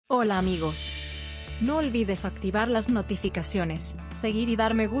Hola amigos. No olvides activar las notificaciones, seguir y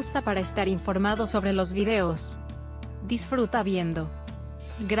dar me gusta para estar informado sobre los videos. Disfruta viendo.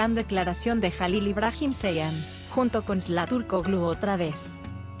 Gran declaración de Halil İbrahim Ceyhan, junto con Sıla Türkoğlu otra vez.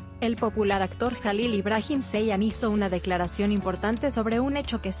 El popular actor Halil İbrahim Ceyhan hizo una declaración importante sobre un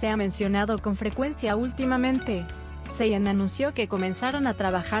hecho que se ha mencionado con frecuencia últimamente. Ceyhan anunció que comenzaron a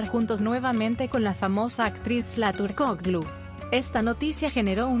trabajar juntos nuevamente con la famosa actriz Sıla Türkoğlu. Esta noticia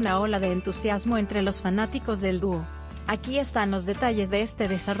generó una ola de entusiasmo entre los fanáticos del dúo. Aquí están los detalles de este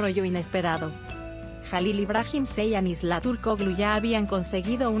desarrollo inesperado. Halil İbrahim Ceyhan y Sıla Türkoğlu ya habían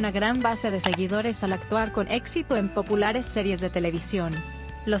conseguido una gran base de seguidores al actuar con éxito en populares series de televisión.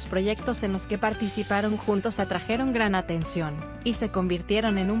 Los proyectos en los que participaron juntos atrajeron gran atención, y se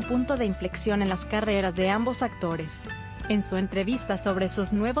convirtieron en un punto de inflexión en las carreras de ambos actores. En su entrevista sobre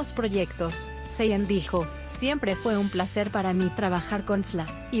sus nuevos proyectos, Ceyhan dijo: "Siempre fue un placer para mí trabajar con Sıla,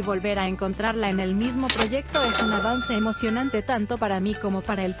 y volver a encontrarla en el mismo proyecto es un avance emocionante tanto para mí como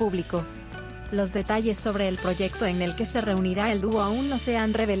para el público". Los detalles sobre el proyecto en el que se reunirá el dúo aún no se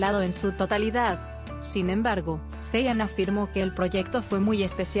han revelado en su totalidad. Sin embargo, Ceyhan afirmó que el proyecto fue muy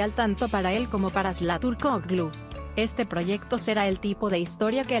especial tanto para él como para Sıla Türkoğlu. Este proyecto será el tipo de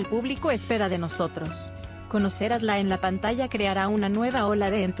historia que el público espera de nosotros. Conocer a Sıla en la pantalla creará una nueva ola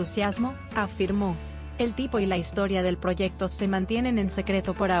de entusiasmo, afirmó. El tipo y la historia del proyecto se mantienen en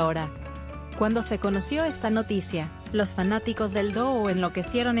secreto por ahora. Cuando se conoció esta noticia, los fanáticos del dúo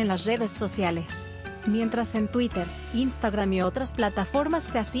enloquecieron en las redes sociales. Mientras en Twitter, Instagram y otras plataformas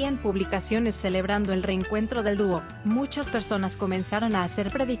se hacían publicaciones celebrando el reencuentro del dúo, muchas personas comenzaron a hacer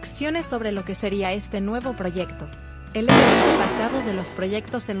predicciones sobre lo que sería este nuevo proyecto. El éxito pasado de los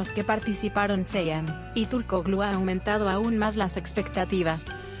proyectos en los que participaron Ceyhan y Türkoğlu ha aumentado aún más las expectativas.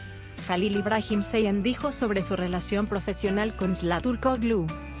 Halil İbrahim Ceyhan dijo sobre su relación profesional con Sıla Türkoğlu: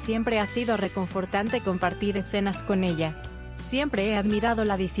 "Siempre ha sido reconfortante compartir escenas con ella. Siempre he admirado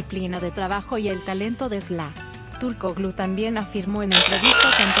la disciplina de trabajo y el talento de Sıla". Türkoğlu también afirmó en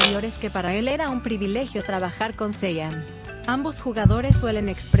entrevistas anteriores que para él era un privilegio trabajar con Ceyhan. Ambos jugadores suelen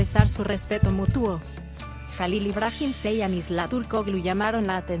expresar su respeto mutuo. Halil İbrahim Ceyhan y Sıla Türkoğlu llamaron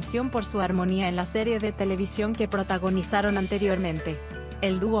la atención por su armonía en la serie de televisión que protagonizaron anteriormente.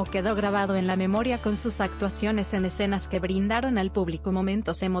 El dúo quedó grabado en la memoria con sus actuaciones en escenas que brindaron al público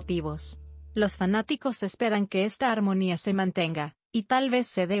momentos emotivos. Los fanáticos esperan que esta armonía se mantenga, y tal vez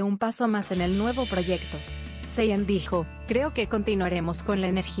se dé un paso más en el nuevo proyecto. Ceyhan dijo: "Creo que continuaremos con la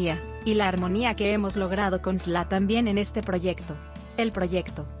energía y la armonía que hemos logrado con Sıla también en este proyecto". El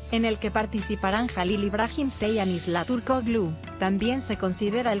proyecto, en el que participarán Halil İbrahim Ceyhan y Sıla Türkoğlu, también se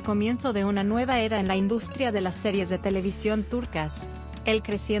considera el comienzo de una nueva era en la industria de las series de televisión turcas. El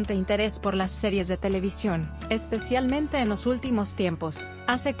creciente interés por las series de televisión, especialmente en los últimos tiempos,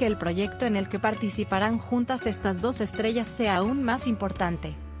 hace que el proyecto en el que participarán juntas estas dos estrellas sea aún más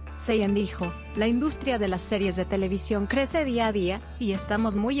importante. Ceyhan dijo: "La industria de las series de televisión crece día a día, y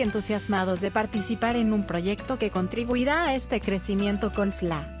estamos muy entusiasmados de participar en un proyecto que contribuirá a este crecimiento con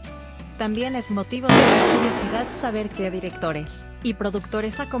Sıla. También es motivo de gran curiosidad saber qué directores y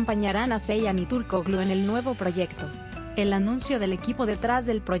productores acompañarán a Ceyhan y Türkoğlu en el nuevo proyecto". El anuncio del equipo detrás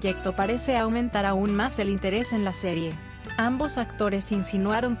del proyecto parece aumentar aún más el interés en la serie. Ambos actores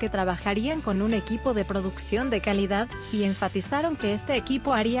insinuaron que trabajarían con un equipo de producción de calidad, y enfatizaron que este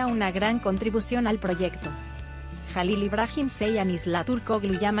equipo haría una gran contribución al proyecto. Halil İbrahim Ceyhan y Sıla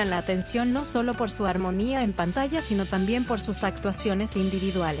Türkoğlu llaman la atención no solo por su armonía en pantalla sino también por sus actuaciones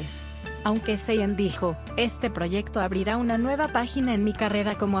individuales. Aunque Ceyhan dijo: "Este proyecto abrirá una nueva página en mi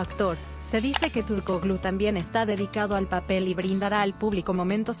carrera como actor", se dice que Türkoğlu también está dedicado al papel y brindará al público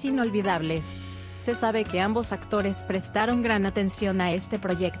momentos inolvidables. Se sabe que ambos actores prestaron gran atención a este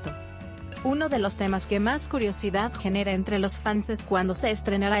proyecto. Uno de los temas que más curiosidad genera entre los fans es cuando se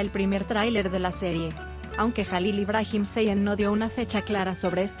estrenará el primer tráiler de la serie. Aunque Halil İbrahim Ceyhan no dio una fecha clara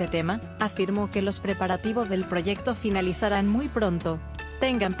sobre este tema, afirmó que los preparativos del proyecto finalizarán muy pronto.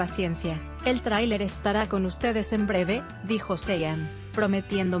 "Tengan paciencia, el tráiler estará con ustedes en breve", dijo Ceyhan,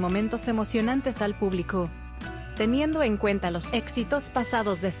 prometiendo momentos emocionantes al público. Teniendo en cuenta los éxitos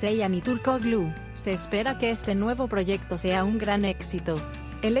pasados de Ceyhan y Türkoğlu, se espera que este nuevo proyecto sea un gran éxito.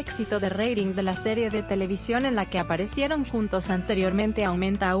 El éxito de rating de la serie de televisión en la que aparecieron juntos anteriormente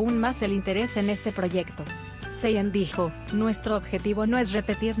aumenta aún más el interés en este proyecto. Ceyhan dijo: "Nuestro objetivo no es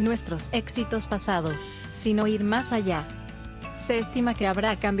repetir nuestros éxitos pasados, sino ir más allá". Se estima que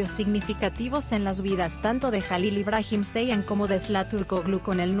habrá cambios significativos en las vidas tanto de Halil İbrahim Ceyhan como de Sıla Türkoğlu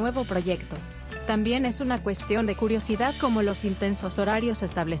con el nuevo proyecto. También es una cuestión de curiosidad cómo los intensos horarios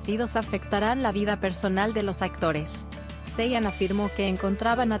establecidos afectarán la vida personal de los actores. Ceyhan afirmó que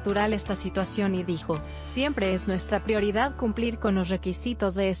encontraba natural esta situación y dijo, siempre es nuestra prioridad cumplir con los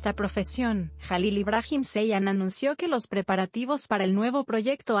requisitos de esta profesión. Halil İbrahim Ceyhan anunció que los preparativos para el nuevo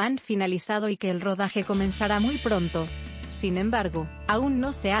proyecto han finalizado y que el rodaje comenzará muy pronto. Sin embargo, aún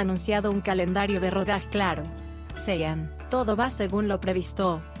no se ha anunciado un calendario de rodaje claro. Ceyhan, todo va según lo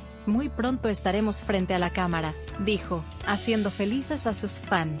previsto. Muy pronto estaremos frente a la cámara, dijo, haciendo felices a sus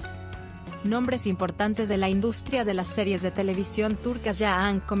fans. Nombres importantes de la industria de las series de televisión turcas ya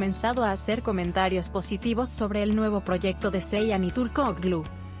han comenzado a hacer comentarios positivos sobre el nuevo proyecto de Ceyhan y Türkoğlu.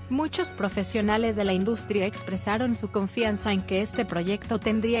 Muchos profesionales de la industria expresaron su confianza en que este proyecto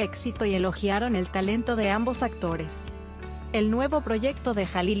tendría éxito y elogiaron el talento de ambos actores. El nuevo proyecto de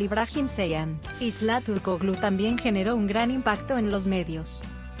Halil İbrahim Ceyhan y Sıla Türkoğlu también generó un gran impacto en los medios.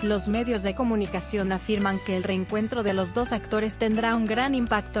 Los medios de comunicación afirman que el reencuentro de los dos actores tendrá un gran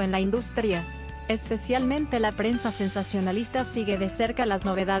impacto en la industria. Especialmente la prensa sensacionalista sigue de cerca las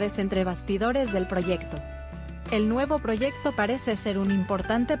novedades entre bastidores del proyecto. El nuevo proyecto parece ser un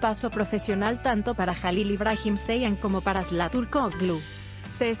importante paso profesional tanto para Halil İbrahim Ceyhan como para Sıla Türkoğlu.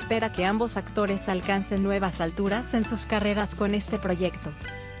 Se espera que ambos actores alcancen nuevas alturas en sus carreras con este proyecto.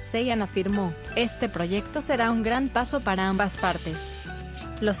 Ceyhan afirmó, este proyecto será un gran paso para ambas partes.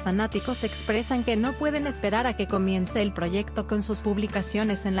 Los fanáticos expresan que no pueden esperar a que comience el proyecto con sus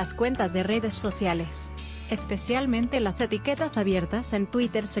publicaciones en las cuentas de redes sociales. Especialmente las etiquetas abiertas en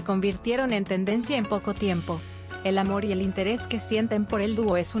Twitter se convirtieron en tendencia en poco tiempo. El amor y el interés que sienten por el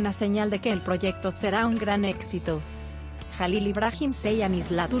dúo es una señal de que el proyecto será un gran éxito. Halil İbrahim Ceyhan y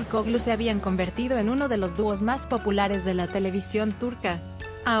Sıla Türkoğlu se habían convertido en uno de los dúos más populares de la televisión turca.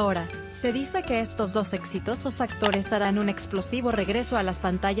 Ahora, se dice que estos dos exitosos actores harán un explosivo regreso a las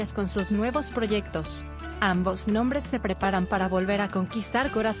pantallas con sus nuevos proyectos. Ambos nombres se preparan para volver a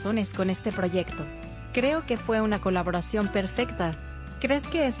conquistar corazones con este proyecto. Creo que fue una colaboración perfecta. ¿Crees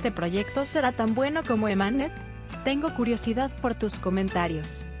que este proyecto será tan bueno como Emanet? Tengo curiosidad por tus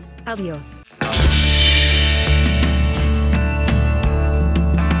comentarios. Adiós.